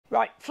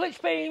Right, Flitch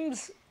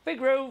beams,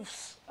 big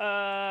roofs,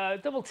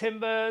 double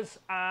timbers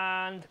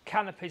and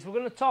canopies. We're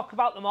going to talk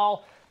about them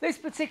all. This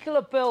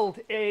particular build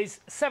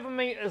is 7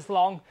 metres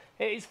long,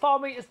 it is 4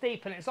 metres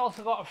deep, and it's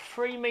also got a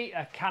 3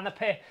 metre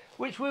canopy,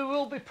 which we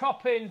will be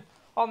propping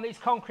on these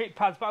concrete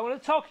pads. But I'm going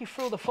to talk you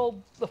through the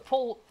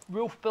full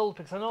roof build,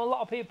 because I know a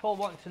lot of people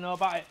want to know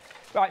about it.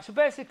 Right, so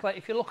basically,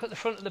 if you look at the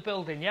front of the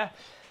building, yeah,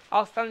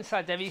 I'll stand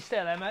inside, Debbie, you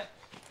stay there, mate.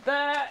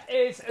 There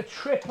is a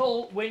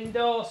triple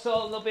window,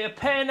 so there'll be a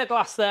pane of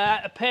glass there,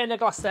 a pane of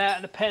glass there,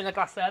 and a pane of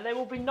glass there. They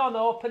will be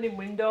non-opening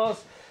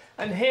windows.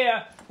 And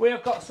here we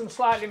have got some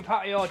sliding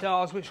patio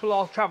doors, which will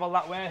all travel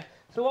that way.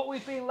 So what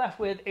we've been left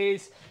with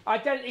is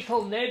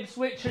identical nibs,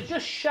 which are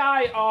just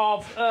shy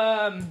of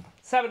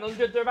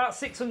 700. They're about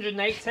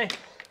 680.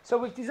 So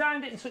we've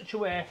designed it in such a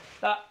way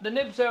that the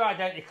nibs are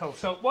identical.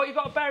 So what you've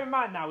got to bear in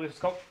mind now, we've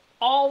got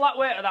all that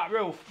weight of that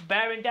roof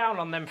bearing down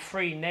on them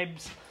 3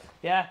 nibs.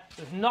 Yeah,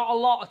 there's not a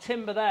lot of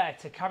timber there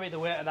to carry the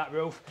weight of that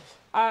roof.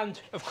 And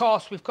of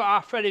course we've got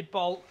our threaded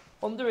bolt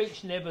under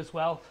each nib as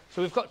well.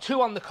 So we've got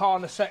 2 on the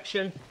corner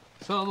section.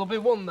 So there'll be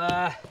 1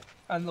 there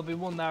and there'll be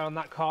 1 there on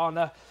that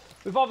corner.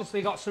 We've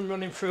obviously got some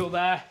running through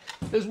there.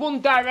 There's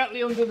 1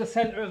 directly under the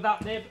centre of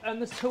that nib,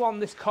 and there's 2 on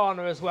this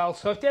corner as well.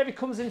 So if David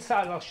comes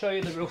inside, I'll show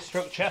you the roof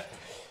structure.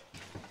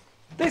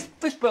 This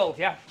build,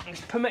 yeah,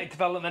 it's permitted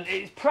development.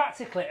 It's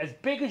practically as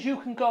big as you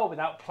can go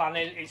without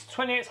planning. It's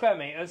 28 square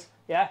metres,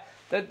 yeah.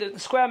 The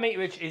square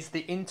meterage is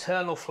the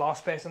internal floor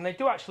space, and they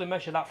do actually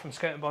measure that from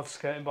skirting board to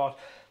skirting board.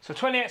 So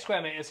 28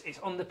 square metres is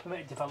under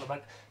permitted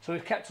development. So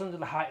we've kept under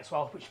the height as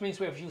well, which means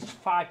we've used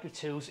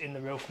 5x2s in the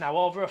roof. Now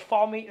over a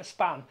 4 metre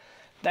span,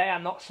 they are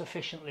not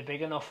sufficiently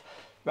big enough.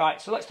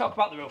 Right, so let's talk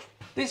about the roof.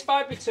 This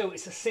 5x2,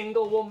 it's a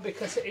single one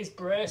because it is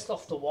braced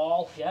off the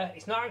wall, yeah?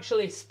 It's not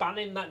actually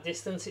spanning that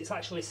distance, it's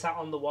actually sat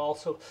on the wall.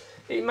 So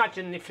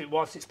imagine if it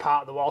was, it's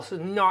part of the wall, so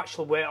there's no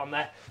actual weight on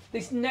there.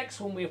 This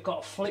next one, we've got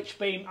a Flitch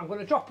beam. I'm going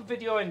to drop a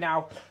video in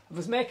now of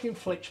us making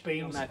Flitch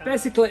beams.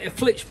 Basically, a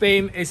Flitch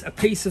beam is a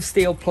piece of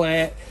steel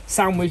plate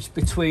sandwiched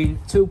between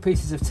 2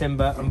 pieces of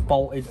timber and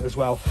bolted as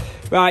well.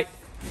 Right,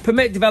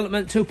 permitted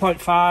development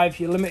 2.5,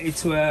 you're limited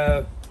to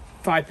a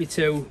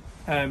 5x2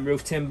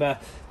 roof timber.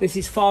 This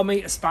is 4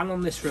 metre span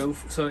on this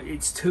roof, so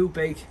it's too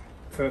big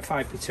for a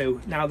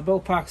 5x2. Now the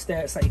build park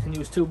states that you can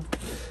use two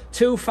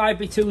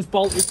 5x2s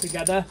bolted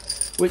together,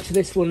 which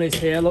this one is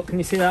here. Look, can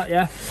you see that?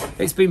 Yeah,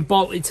 it's been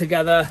bolted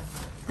together,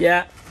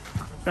 yeah,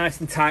 nice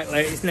and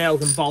tightly. It's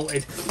nailed and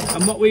bolted.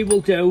 And what we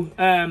will do,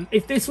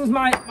 if this was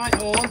my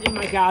own in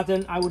my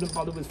garden, I wouldn't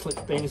bother with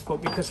Flitch beams,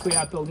 but because we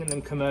are building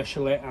them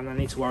commercially and I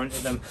need to warranty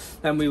them,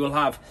 then we will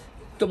have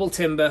double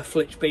timber,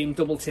 Flitch beam,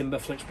 double timber,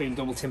 Flitch beam,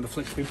 double timber,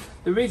 Flitch beam.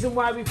 The reason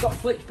why we've got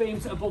Flitch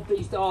beams above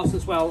these doors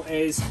as well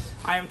is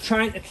I am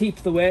trying to keep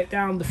the weight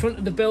down. The front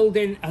of the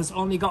building has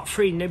only got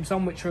 3 nibs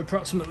on, which are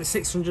approximately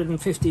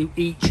 650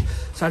 each.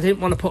 So I didn't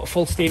want to put a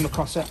full steel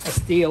across there,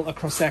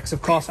 because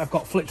of course I've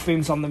got Flitch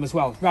beams on them as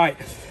well. Right,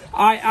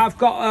 I've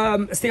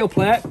got a steel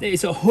plate.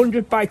 It's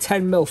 100 by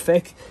 10 mil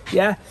thick.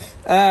 Yeah,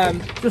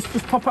 just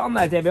pop it on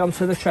there, David,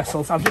 onto the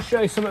trestles. I'll just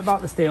show you something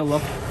about the steel.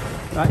 Look,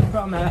 right, put it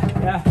on there.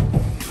 Yeah.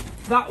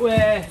 That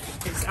way,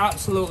 it's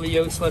absolutely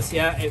useless,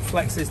 yeah, it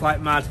flexes like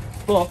mad.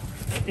 But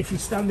if you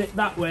stand it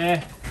that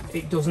way,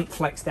 it doesn't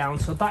flex down.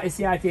 So that is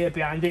the idea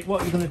behind it.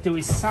 What you're going to do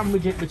is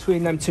sandwich it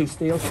between them 2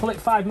 steels. Pull it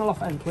 5 mil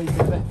off end, please,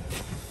 baby.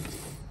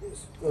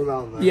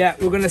 Around there. Yeah,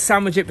 we're going to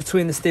sandwich it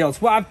between the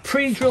steels. Well, I've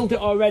pre-drilled it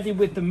already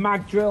with the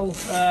mag drill.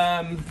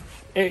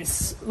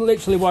 It's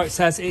literally what it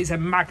says. It's a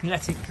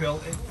magnetic drill.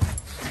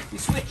 You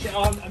switch it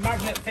on, a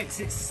magnet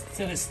fixes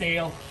to the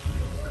steel.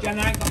 Jen,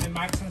 I ain't got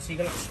my mics on, so you're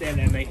going to have to stay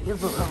there, mate.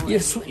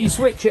 You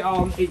switch it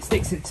on, it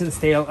sticks it to the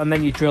steel, and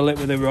then you drill it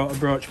with a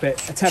broach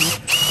bit.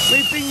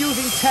 We've been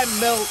using 10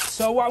 mil,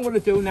 so what I'm going to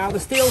do now, the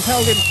steel's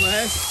held in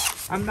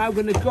place. I'm now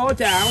going to go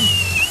down,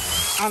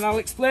 and I'll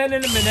explain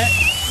in a minute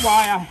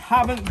why I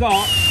haven't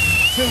got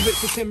 2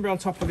 bits of timber on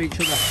top of each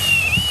other.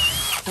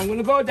 So I'm going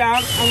to go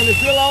down, I'm going to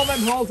drill all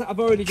them holes that I've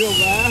already drilled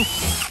there.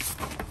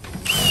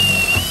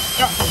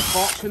 That's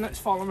unfortunate, it's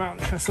fallen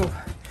around the trestle.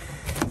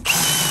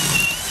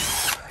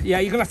 Yeah,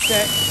 you're going to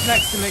have to stay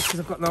next to me because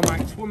I've got no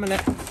mics. 1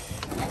 minute.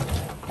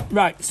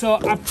 Right, so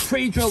I've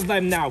pre-drilled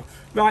them now.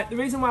 Right, the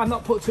reason why I've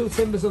not put 2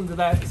 timbers under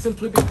there is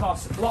simply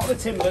because a lot of the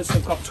timbers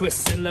have got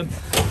twists in them.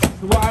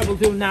 So what I will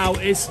do now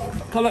is,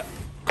 come on.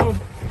 I will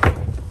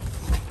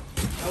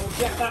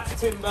get that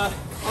timber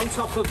on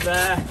top of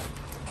there.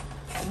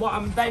 And what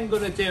I'm then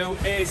going to do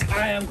is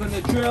I am going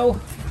to drill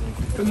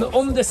from the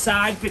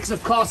underside, because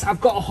of course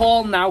I've got a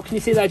hole now. Can you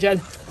see that,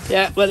 Jen?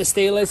 Yeah, where the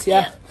steel is,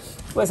 yeah.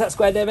 Where's that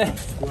square, David?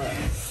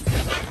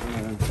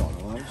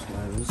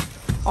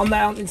 On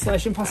there on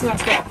installation, passing that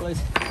square, please.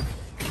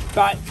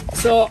 Right,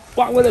 so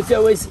what I'm going to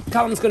do is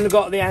Callum's going to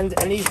go at the end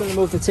and he's going to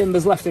move the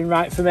timbers left and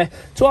right for me.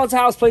 Towards the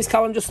house, please,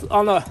 Callum. Just,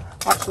 oh no,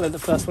 actually the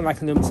first one I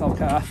can do myself,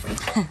 can't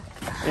I?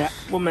 Yeah,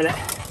 1 minute.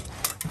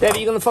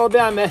 David, you going to follow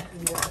behind me? Yeah.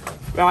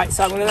 Right,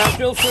 so I'm going to now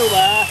drill through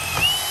there.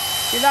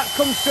 See, that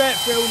comes straight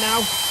through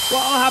now.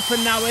 What will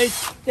happen now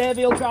is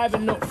Davey will drive a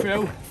nut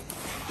through.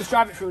 Just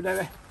drive it through,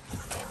 Davey.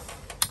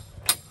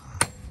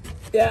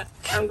 Yeah,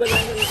 I'm going to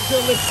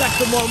do this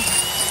second one.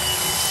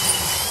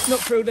 Not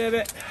through,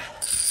 David.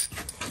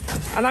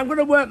 And I'm going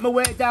to work my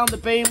way down the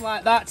beam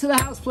like that to the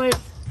house, please.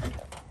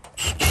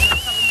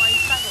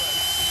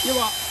 You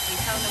what? Are you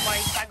telling them why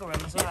you stagger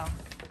them as well?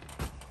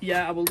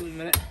 Yeah, I will do in a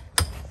minute.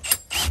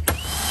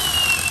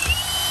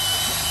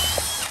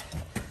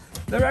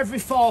 They're every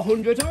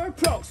 400 or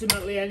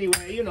approximately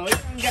anyway, you know, you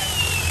can get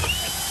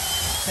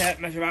tape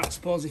measure out, I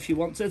suppose, if you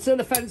want to. Turn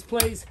the fence,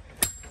 please.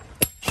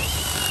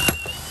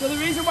 So the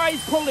reason why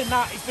he's pulling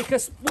that is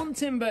because one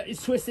timber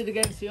is twisted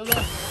against the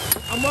other.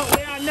 And what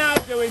we are now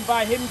doing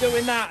by him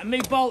doing that and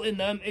me bolting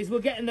them is we're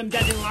getting them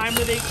dead in line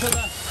with each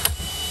other.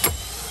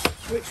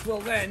 Which will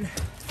then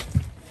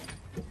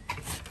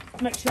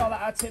make sure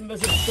that our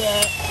timbers are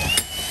straight.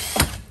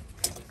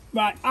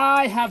 Right,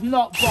 I have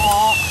not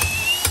bought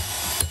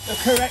the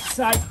correct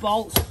size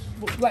bolts.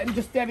 Let him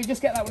just, David,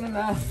 just get that one in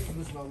there.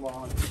 There's no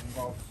more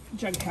involved.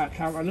 Jen can't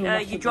count. I know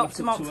You dropped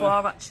them on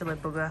floor actually,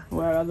 bugger.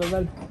 Where are they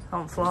then?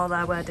 On floor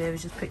there where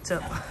David's just picked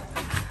up.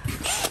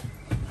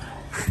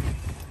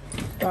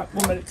 Right,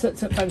 1 minute. Sit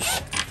fence.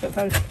 Sit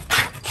fence.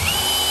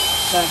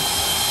 Then.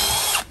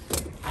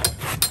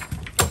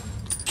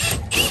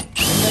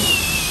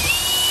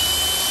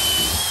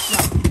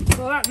 Right,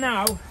 so that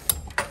now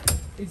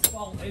is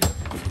bolted.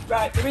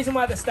 Right, the reason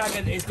why they're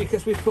staggered is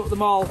because we've put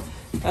them all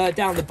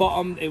down the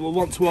bottom. It will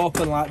want to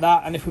open like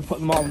that, and if we put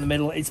them all in the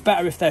middle, it's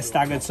better if they're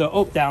staggered. So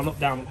up, down, up,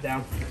 down, up,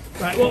 down.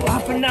 Right, what will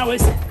happen now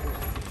is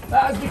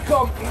that has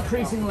become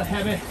increasingly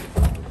heavy.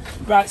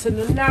 Right, so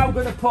they're now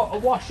going to put a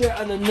washer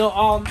and a nut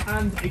on,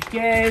 and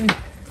again,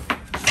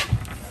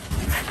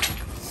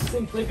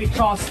 simply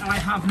because I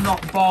have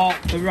not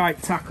bought the right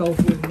tackle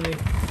with me,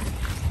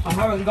 I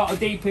haven't got a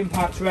deep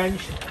impact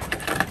wrench.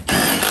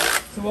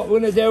 So what we're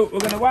going to do, we're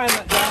going to wind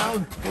that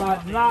down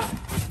like that.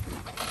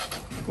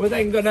 We're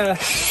then going to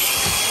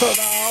put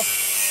that off.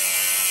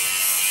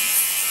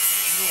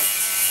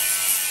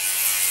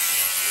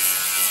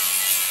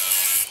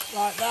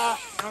 Like that,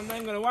 and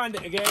then going to wind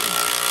it again.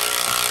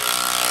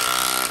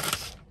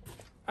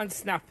 And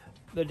snap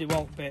the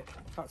DeWalt bit.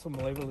 That's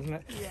unbelievable, isn't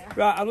it? Yeah.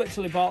 Right, I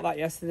literally bought that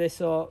yesterday,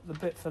 so the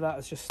bit for that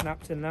has just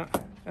snapped in that.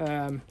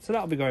 So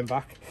that'll be going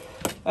back.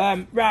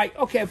 Right,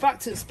 okay, back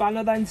to the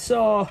spanner then.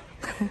 So,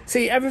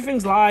 see,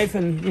 everything's live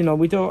and, you know,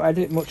 we don't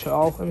edit much at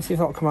all. Let me see if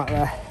that'll come out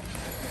there.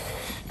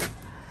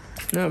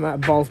 No, I might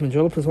have balls my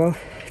drill up as well.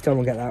 Don't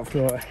want to get that out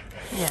for it.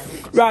 Yeah.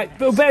 Right,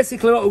 but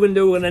basically what we're going to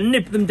do, we're going to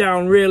nip them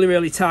down really,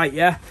 really tight,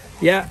 yeah?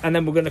 Yeah, and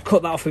then we're going to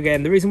cut that off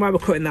again. The reason why we're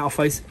cutting that off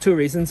is two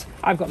reasons.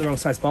 I've got the wrong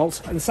size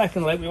bolts, and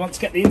secondly, we want to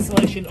get the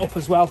insulation up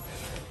as well.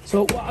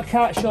 So what I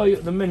can't show you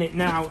at the minute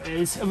now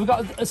is, have we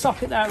got a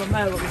socket there on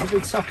there? Look, there's a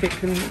big socket.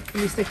 Can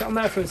you stick it on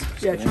there for us?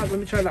 Yeah, let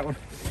me try that one.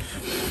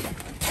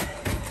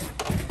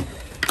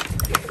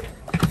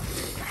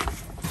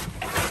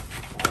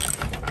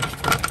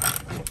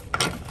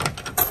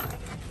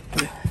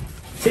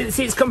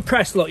 See, it's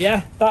compressed, look,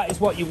 yeah? That is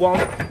what you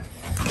want.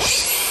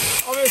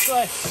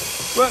 Obviously,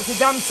 works a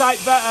damn sight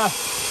better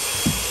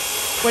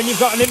when you've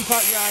got an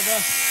impact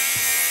driver.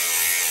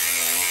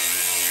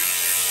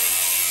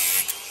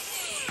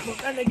 But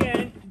then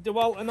again,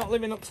 DeWalt are not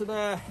living up to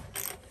their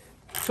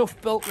tough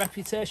built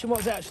reputation. What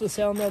does it actually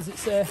say on there? Does it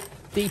say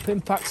deep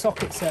impact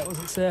socket set? What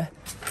does it say?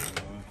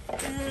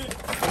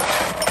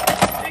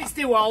 It's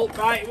DeWalt,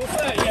 right? It was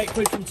 38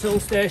 quid from Tool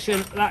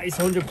Station. That is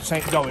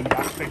 100% going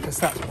back because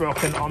that's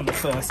broken on the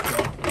first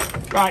go.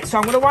 Right, so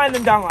I'm going to wind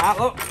them down like that,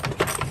 look.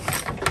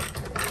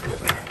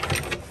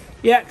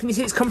 Yeah, can you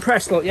see it's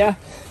compressed, look, yeah?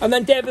 And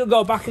then David will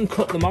go back and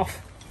cut them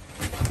off.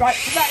 Right,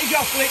 so that is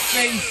your Flitch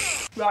beam.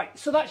 Right,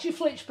 so that's your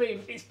Flitch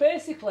beam. It's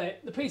basically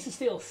the piece of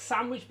steel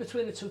sandwiched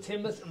between the two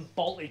timbers and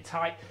bolted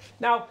tight.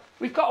 Now,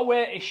 we've got a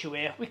weight issue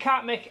here. We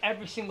can't make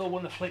every single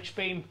one a Flitch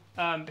beam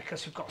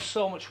because we've got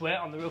so much weight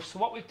on the roof. So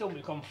what we've done,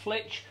 we've gone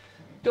Flitch,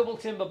 double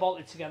timber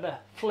bolted together,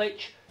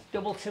 Flitch,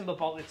 double timber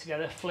bolted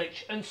together,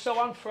 Flitch, and so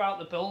on throughout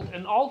the build.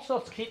 And also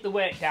to keep the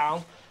weight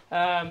down,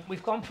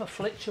 we've gone for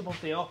Flitch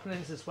above the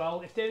openings as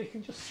well. If David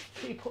can just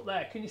keep up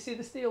there, can you see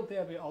the steel,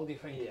 David, all do you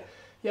think? Yeah.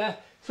 Yeah,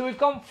 so we've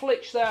gone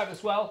Flitch there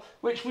as well,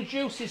 which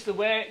reduces the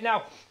weight.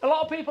 Now, a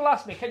lot of people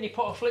ask me, can you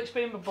put a Flitch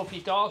beam above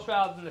your doors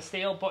rather than the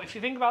steel? But if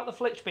you think about the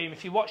Flitch beam,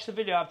 if you watch the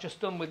video I've just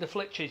done with the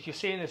Flitches, you're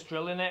seeing us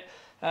drilling it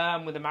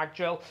with a mag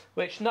drill,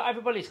 which not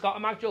everybody's got a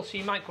mag drill, so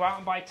you might go out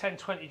and buy 10,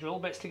 20 drill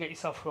bits to get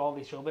yourself through all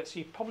these drill bits. So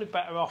you're probably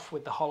better off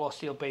with the hollow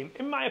steel beam,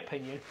 in my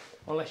opinion,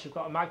 unless you've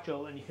got a mag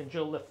drill and you can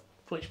drill the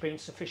Flitch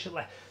beams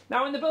sufficiently.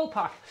 Now in the build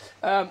pack,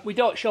 we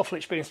don't show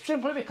Flitch beams,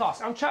 simply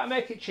because I'm trying to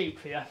make it cheap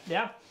for you,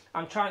 yeah?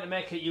 I'm trying to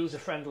make it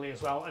user-friendly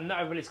as well, and not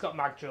everybody's got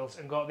mag drills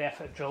and got the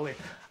effort drilling.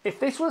 If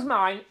this was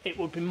mine, it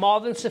would be more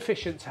than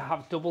sufficient to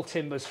have double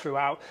timbers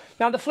throughout.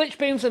 Now, the Flitch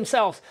beams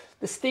themselves,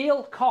 the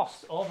steel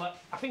cost over,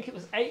 I think it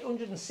was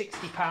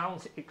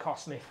 £860 it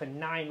cost me for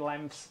 9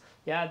 lengths.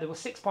 Yeah, there were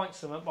 6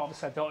 points to them, but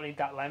obviously I don't need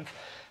that length.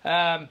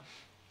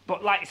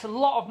 But like, it's a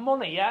lot of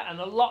money, yeah, and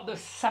there's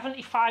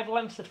 75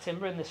 lengths of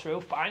timber in this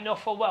roof, but I know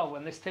full well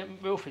when this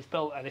roof is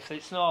built and if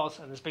it snows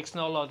and there's big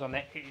snow load on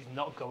it, it is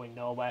not going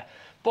nowhere.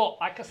 But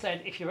like I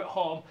said, if you're at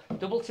home,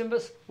 double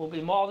timbers will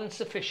be more than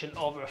sufficient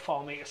over a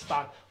 4 metre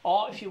span.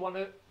 Or if you want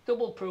to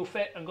double proof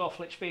it and go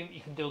Flitch beam,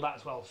 you can do that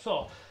as well.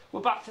 So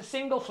we're back to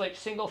single Flitch,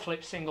 single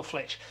Flitch, single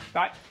Flitch.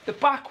 Right, the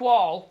back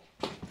wall,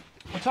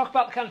 we'll talk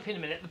about the canopy in a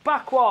minute. The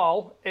back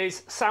wall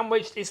is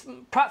sandwiched, it's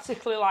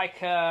practically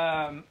like,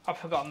 I've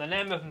forgotten the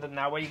name of them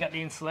now, where you get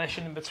the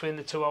insulation in between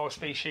the two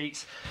OSB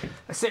sheets,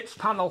 a SIPS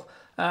panel,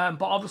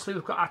 but obviously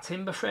we've got our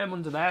timber frame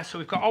under there, so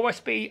we've got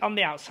OSB on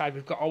the outside,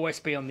 we've got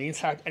OSB on the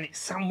inside, and it's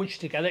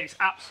sandwiched together, it's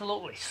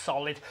absolutely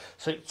solid,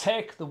 so it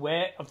takes the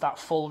weight of that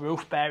full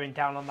roof bearing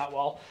down on that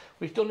wall.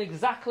 We've done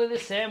exactly the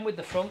same with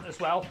the front as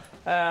well.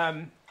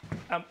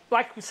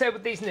 Like we said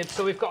with these nibs,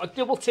 so we've got a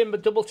double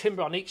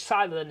timber on each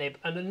side of the nib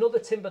and another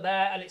timber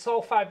there, and it's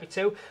all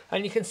 5x2,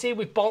 and you can see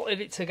we've bolted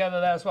it together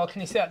there as well.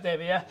 Can you see that,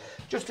 David? Yeah,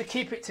 just to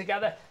keep it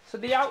together. So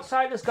the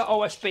outside has got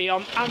OSB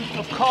on, and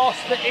of course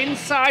the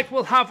inside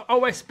will have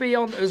OSB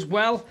on as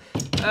well,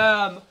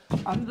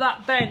 and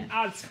that then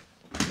adds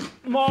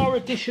more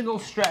additional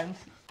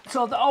strength.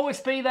 So the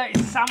OSB there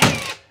is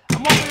sandwiched, and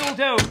what we will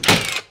do,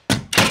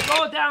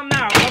 we'll go down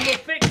now and we'll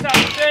fix that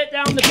straight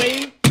down the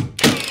beam.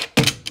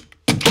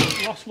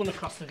 Lost one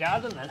across the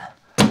garden then.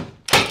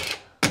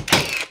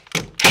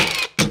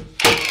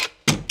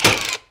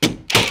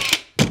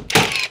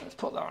 Let's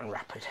put that on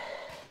rapid.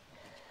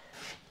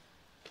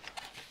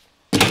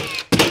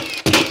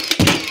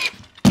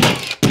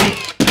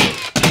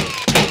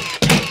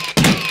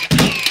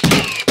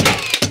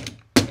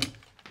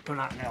 Run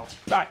out nails.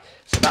 Right,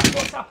 so that's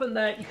what's happened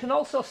there. You can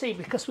also see,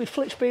 because we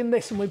Flitch beamed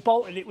this and we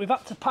bolted it, we've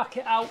had to pack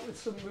it out with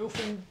some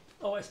roofing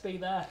OSB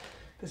there.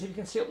 Because if you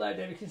can see up there,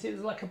 Dave, you can see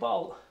there's like a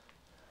bolt.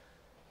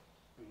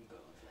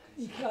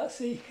 You can't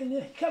see, can you?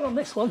 You can on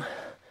this one.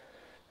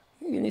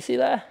 Can you see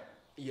there?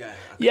 Yeah.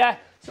 Yeah,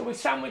 so we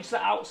sandwiched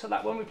that out so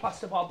that when we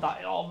plasterboard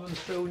that, it all runs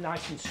through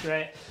nice and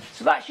straight.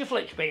 So that's your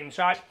Flitch beams,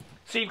 right?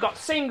 So you've got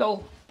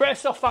single,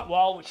 braced off that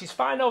wall, which is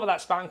fine over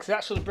that span because it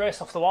actually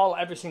braced off the wall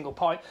at every single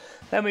point.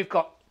 Then we've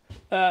got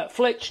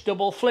Flitch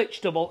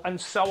double,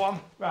 and so on.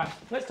 Right,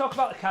 let's talk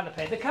about the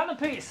canopy. The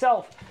canopy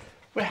itself,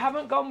 we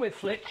haven't gone with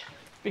Flitch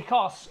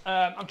because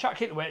I'm trying to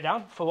keep the weight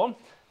down, for one.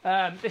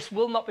 This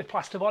will not be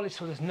plasterboarded,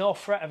 so there's no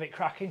threat of it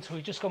cracking, so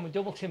we've just gone with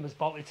double timbers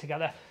bolted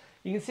together.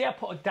 You can see I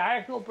put a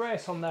diagonal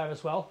brace on there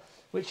as well,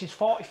 which is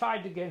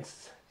 45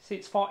 against, see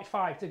it's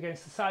 45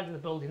 against the side of the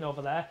building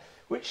over there,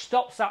 which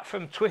stops that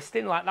from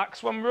twisting like that,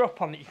 because when we're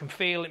up on it you can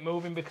feel it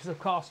moving, because of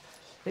course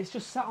it's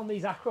just sat on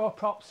these acro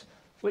props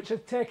which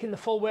have taken the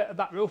full weight of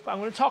that roof. I'm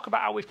going to talk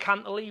about how we've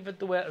cantilevered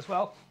the weight as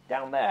well.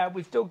 Down there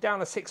we've dug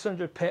down a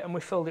 600 pit and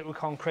we filled it with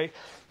concrete.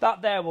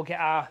 That there will get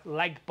our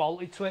leg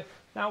bolted to it.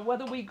 Now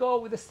whether we go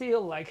with a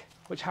steel leg,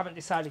 which I haven't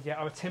decided yet,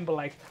 or a timber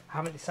leg, I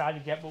haven't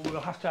decided yet, but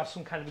we'll have to have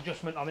some kind of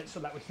adjustment on it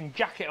so that we can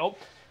jack it up.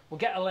 We'll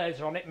get a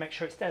laser on it, make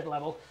sure it's dead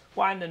level,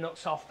 wind the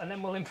nuts off, and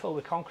then we'll infill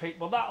with concrete.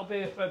 Well, that'll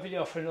be a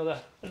video for another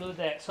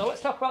day. So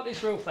let's talk about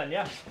this roof then,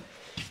 yeah?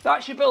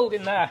 That's your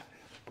building there.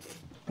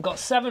 I've got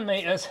 7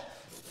 metres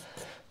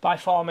by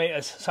 4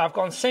 metres. So I've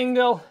gone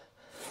single,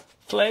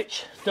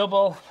 Flitch,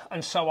 double,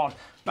 and so on.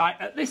 Right,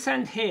 at this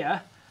end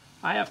here,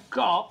 I have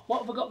got, what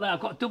have I got there? I've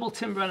got double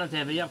timber and a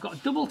divvy. I've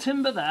got double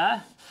timber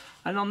there,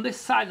 and on this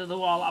side of the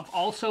wall, I've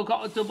also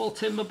got a double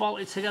timber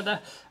bolted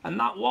together. And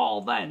that wall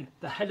then,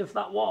 the head of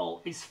that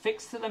wall is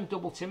fixed to them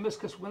double timbers,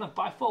 because we're going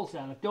to have bifolds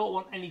there, and I don't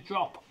want any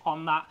drop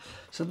on that.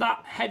 So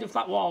that head of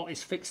that wall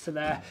is fixed to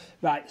there.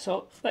 Right,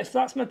 so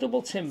that's my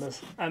double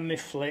timbers and my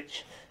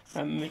Flitch.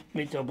 And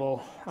me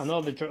double, I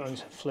know the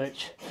drawings,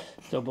 Flitch,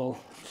 double,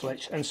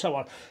 Flitch, and so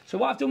on. So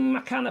what I've done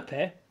with my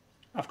canopy,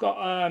 I've got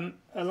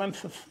a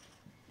length of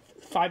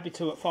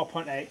 5x2 at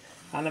 4.8,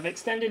 and I've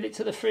extended it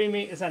to the 3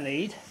 metres I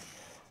need,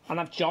 and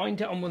I've joined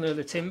it on one of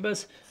the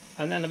timbers,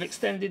 and then I've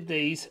extended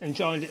these and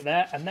joined it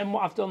there, and then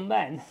what I've done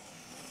then,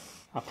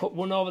 I put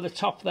one over the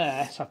top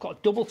there, so I've got a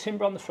double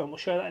timber on the front, we'll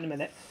show you that in a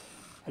minute,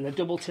 and a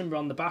double timber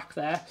on the back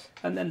there,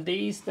 and then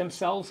these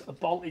themselves are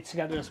bolted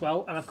together as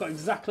well, and I've got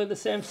exactly the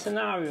same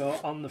scenario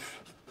on the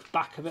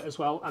back of it as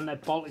well, and they're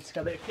bolted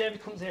together. If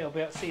David comes here, he'll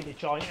be able to see the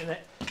joint in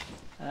it.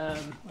 Where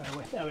are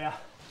we? There we are.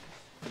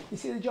 You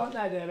see the joint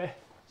there, David?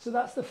 So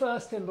that's the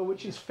first timber,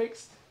 which is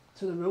fixed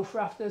to the roof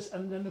rafters,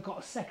 and then they've got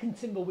a second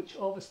timber which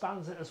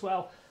overspans it as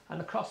well, and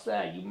across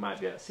there you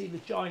might be able to see the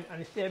joint,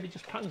 and if David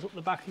just pans up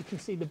the back you can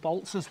see the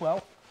bolts as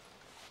well.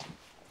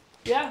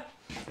 Yeah,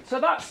 so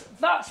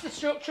that's the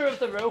structure of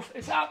the roof.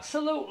 It's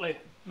absolutely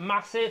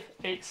massive.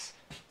 It's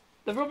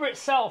the rubber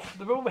itself,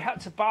 the rubber we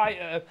had to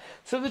buy.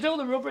 So they do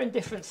the rubber in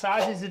different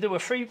sizes. They do a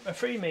 3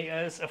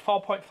 metres, a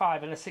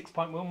 4.5 and a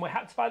 6.1. We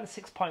had to buy the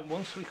 6.1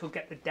 so we could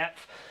get the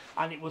depth,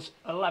 and it was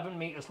 11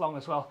 metres long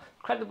as well.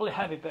 Incredibly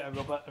heavy bit of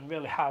rubber and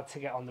really hard to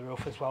get on the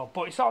roof as well.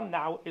 But it's on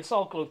now, it's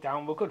all glued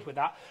down, we're good with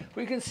that.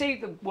 We can see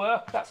the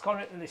work that's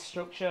gone into this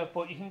structure,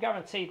 but you can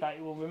guarantee that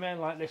it will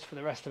remain like this for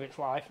the rest of its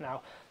life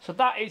now. So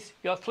that is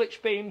your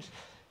Flitch beams,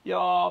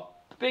 your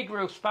big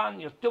roof span,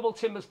 your double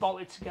timbers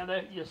bolted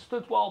together, your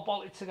stud wall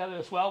bolted together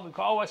as well. We've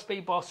got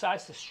OSB both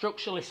sides to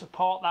structurally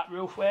support that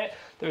roof weight.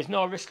 There is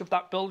no risk of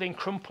that building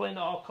crumpling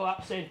or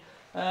collapsing.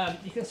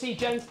 You can see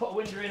Jen's put a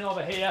window in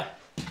over here.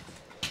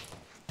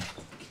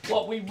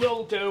 What we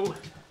will do,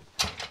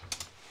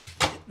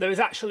 there is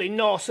actually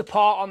no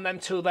support on them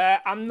two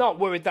there. I'm not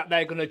worried that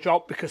they're going to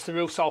drop because the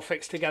roof's all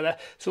fixed together.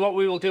 So what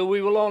we will do,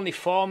 we will only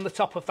foam the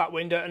top of that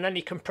window, and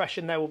any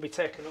compression there will be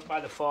taken up by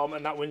the foam,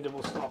 and that window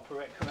will still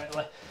operate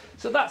correctly.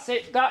 So that's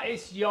it. That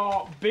is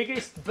your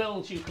biggest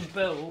build you can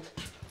build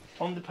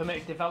on the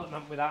permitted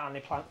development without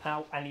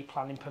any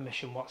planning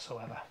permission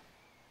whatsoever.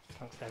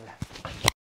 Thanks, David.